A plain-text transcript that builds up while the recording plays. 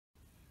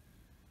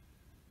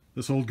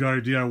This old guy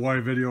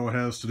DIY video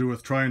has to do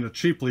with trying to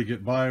cheaply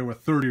get by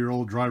with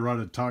 30-year-old dry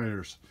rotted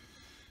tires.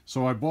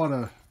 So I bought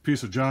a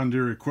piece of John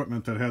Deere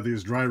equipment that had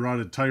these dry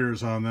rotted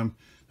tires on them.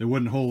 They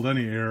wouldn't hold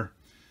any air.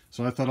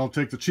 So I thought I'll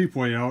take the cheap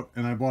way out,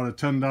 and I bought a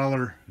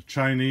 $10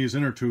 Chinese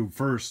inner tube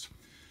first.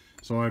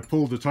 So I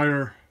pulled the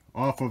tire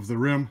off of the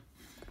rim,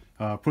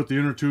 put the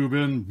inner tube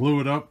in, blew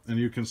it up, and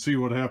you can see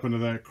what happened to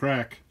that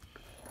crack.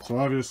 So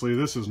obviously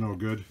this is no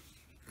good.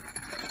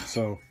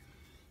 So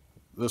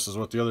this is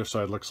what the other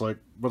side looks like,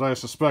 but I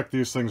suspect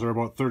these things are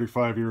about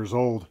 35 years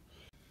old.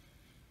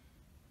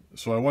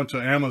 So I went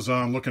to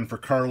Amazon looking for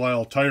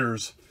Carlisle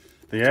tires.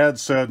 The ad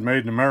said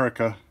made in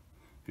America.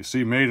 You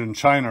see made in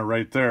China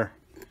right there.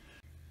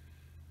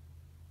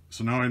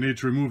 So now I need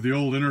to remove the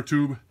old inner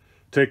tube,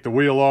 take the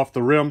wheel off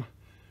the rim,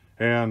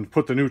 and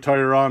put the new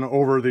tire on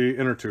over the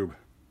inner tube.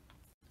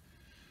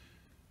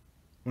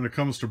 When it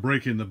comes to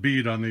breaking the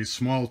bead on these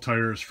small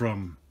tires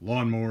from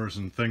lawnmowers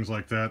and things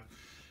like that,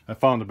 I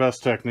found the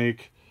best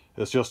technique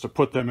is just to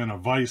put them in a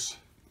vise,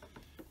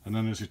 and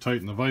then as you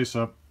tighten the vise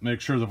up,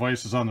 make sure the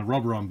vise is on the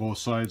rubber on both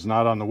sides,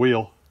 not on the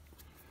wheel,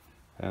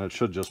 and it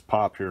should just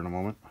pop here in a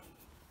moment.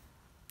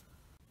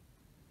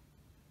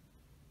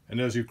 And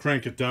as you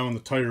crank it down,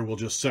 the tire will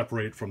just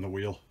separate from the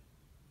wheel.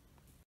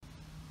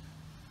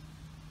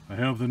 I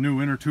have the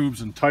new inner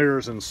tubes and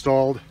tires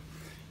installed.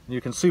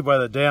 You can see by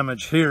the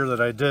damage here that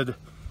I did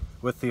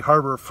with the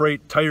Harbor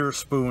Freight tire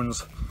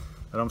spoons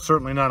that I'm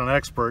certainly not an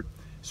expert.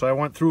 So I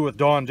went through with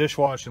Dawn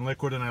dishwashing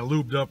liquid and I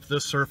lubed up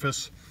this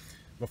surface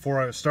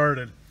before I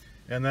started.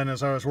 And then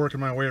as I was working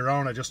my way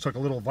around, I just took a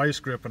little vice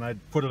grip and I'd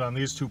put it on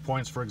these 2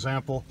 points, for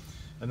example.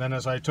 And then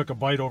as I took a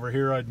bite over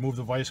here, I'd move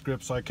the vice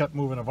grip. So I kept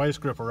moving a vice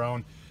grip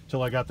around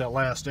till I got that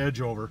last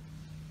edge over.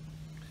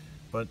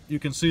 But you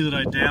can see that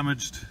I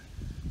damaged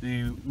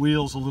the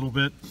wheels a little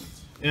bit.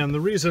 And the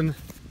reason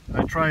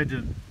I tried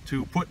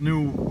to put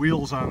new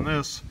wheels on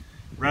this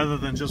rather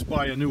than just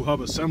buy a new hub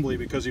assembly,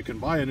 because you can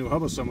buy a new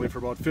hub assembly for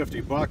about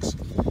 50 bucks,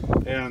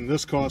 and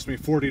this cost me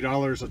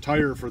 $40 a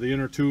tire for the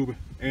inner tube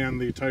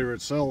and the tire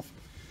itself.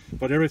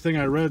 But everything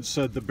I read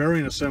said the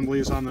bearing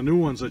assemblies on the new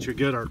ones that you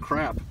get are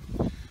crap.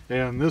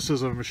 And this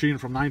is a machine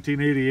from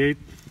 1988.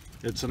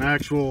 It's an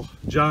actual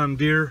John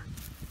Deere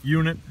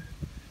unit,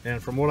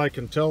 and from what I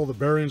can tell, the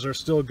bearings are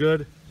still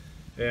good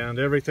and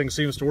everything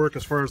seems to work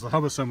as far as the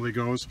hub assembly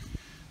goes.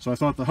 So I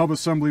thought the hub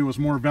assembly was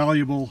more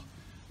valuable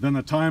than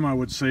the time I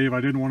would save.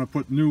 I didn't want to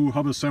put new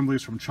hub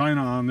assemblies from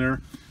China on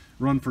there,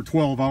 run for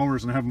 12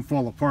 hours and have them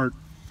fall apart.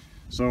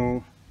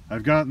 So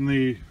I've gotten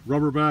the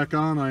rubber back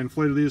on. I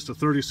inflated these to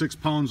 36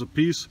 pounds a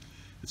piece.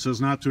 It says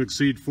not to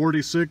exceed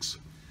 46,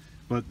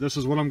 but this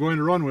is what I'm going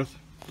to run with.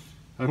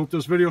 I hope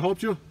this video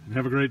helped you, and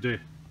have a great day.